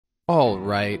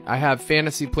Alright, I have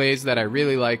fantasy plays that I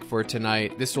really like for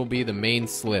tonight. This will be the main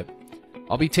slip.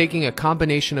 I'll be taking a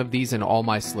combination of these in all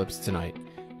my slips tonight.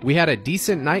 We had a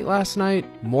decent night last night,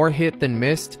 more hit than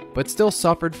missed, but still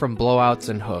suffered from blowouts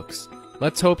and hooks.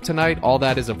 Let's hope tonight all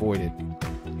that is avoided.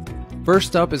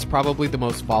 First up is probably the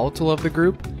most volatile of the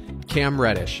group, Cam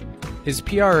Reddish. His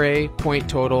PRA, point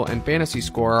total, and fantasy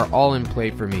score are all in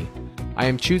play for me. I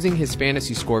am choosing his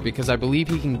fantasy score because I believe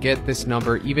he can get this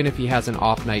number even if he has an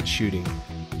off night shooting.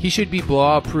 He should be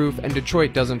blowout proof and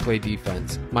Detroit doesn't play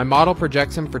defense. My model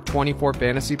projects him for 24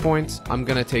 fantasy points. I'm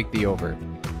gonna take the over.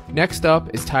 Next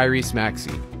up is Tyrese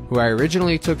Maxey, who I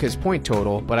originally took his point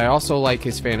total, but I also like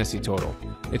his fantasy total.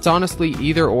 It's honestly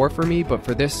either or for me, but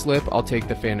for this slip, I'll take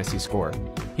the fantasy score.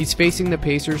 He's facing the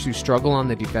Pacers who struggle on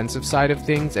the defensive side of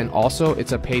things, and also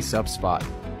it's a pace up spot.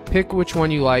 Pick which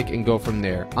one you like and go from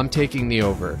there. I'm taking the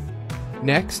over.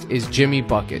 Next is Jimmy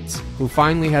Buckets, who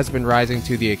finally has been rising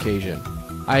to the occasion.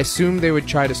 I assumed they would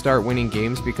try to start winning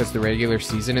games because the regular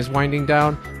season is winding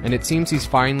down, and it seems he's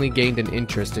finally gained an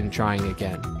interest in trying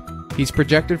again. He's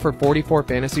projected for 44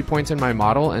 fantasy points in my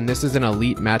model, and this is an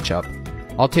elite matchup.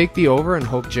 I'll take the over and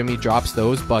hope Jimmy drops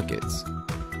those buckets.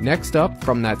 Next up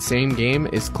from that same game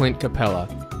is Clint Capella,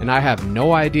 and I have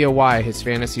no idea why his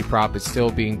fantasy prop is still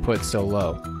being put so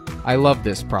low. I love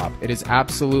this prop, it is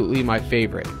absolutely my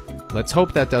favorite. Let's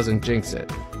hope that doesn't jinx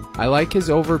it. I like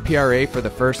his over PRA for the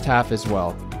first half as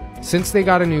well. Since they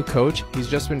got a new coach, he's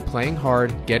just been playing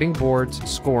hard, getting boards,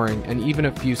 scoring, and even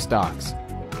a few stocks.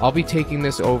 I'll be taking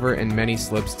this over in many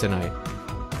slips tonight.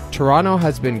 Toronto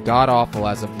has been god-awful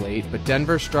as of late, but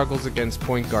Denver struggles against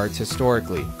point guards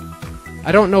historically.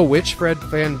 I don't know which Fred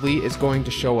VanVleet is going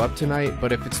to show up tonight,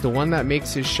 but if it's the one that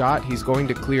makes his shot, he's going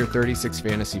to clear 36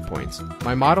 fantasy points.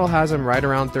 My model has him right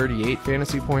around 38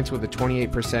 fantasy points with a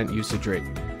 28% usage rate.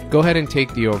 Go ahead and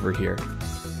take the over here.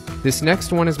 This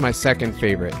next one is my second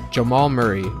favorite, Jamal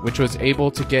Murray, which was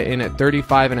able to get in at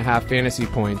 35.5 fantasy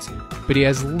points, but he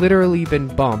has literally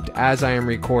been bumped as I am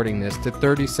recording this to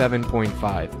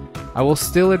 37.5. I will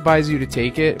still advise you to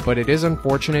take it, but it is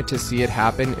unfortunate to see it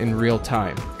happen in real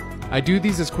time. I do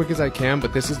these as quick as I can,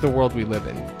 but this is the world we live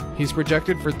in. He's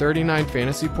projected for 39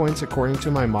 fantasy points according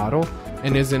to my model,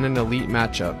 and is in an elite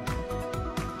matchup.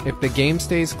 If the game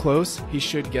stays close, he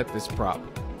should get this prop.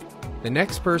 The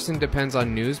next person depends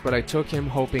on news, but I took him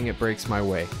hoping it breaks my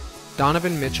way.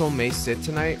 Donovan Mitchell may sit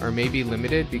tonight or may be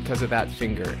limited because of that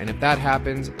finger, and if that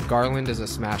happens, Garland is a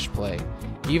smash play.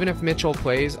 Even if Mitchell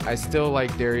plays, I still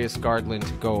like Darius Garland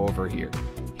to go over here.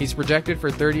 He's projected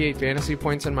for 38 fantasy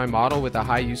points in my model with a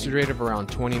high usage rate of around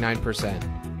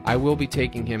 29%. I will be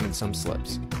taking him in some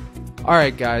slips.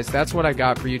 Alright guys, that's what I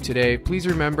got for you today. Please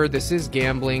remember this is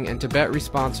gambling and to bet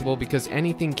responsible because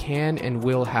anything can and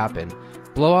will happen.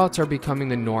 Blowouts are becoming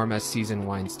the norm as season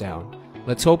winds down.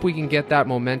 Let's hope we can get that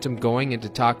momentum going into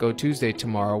Taco Tuesday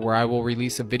tomorrow, where I will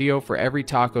release a video for every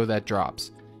taco that drops.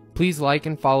 Please like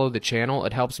and follow the channel,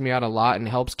 it helps me out a lot and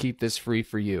helps keep this free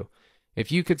for you.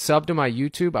 If you could sub to my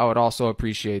YouTube, I would also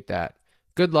appreciate that.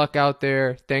 Good luck out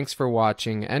there, thanks for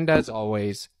watching, and as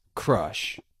always,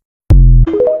 crush.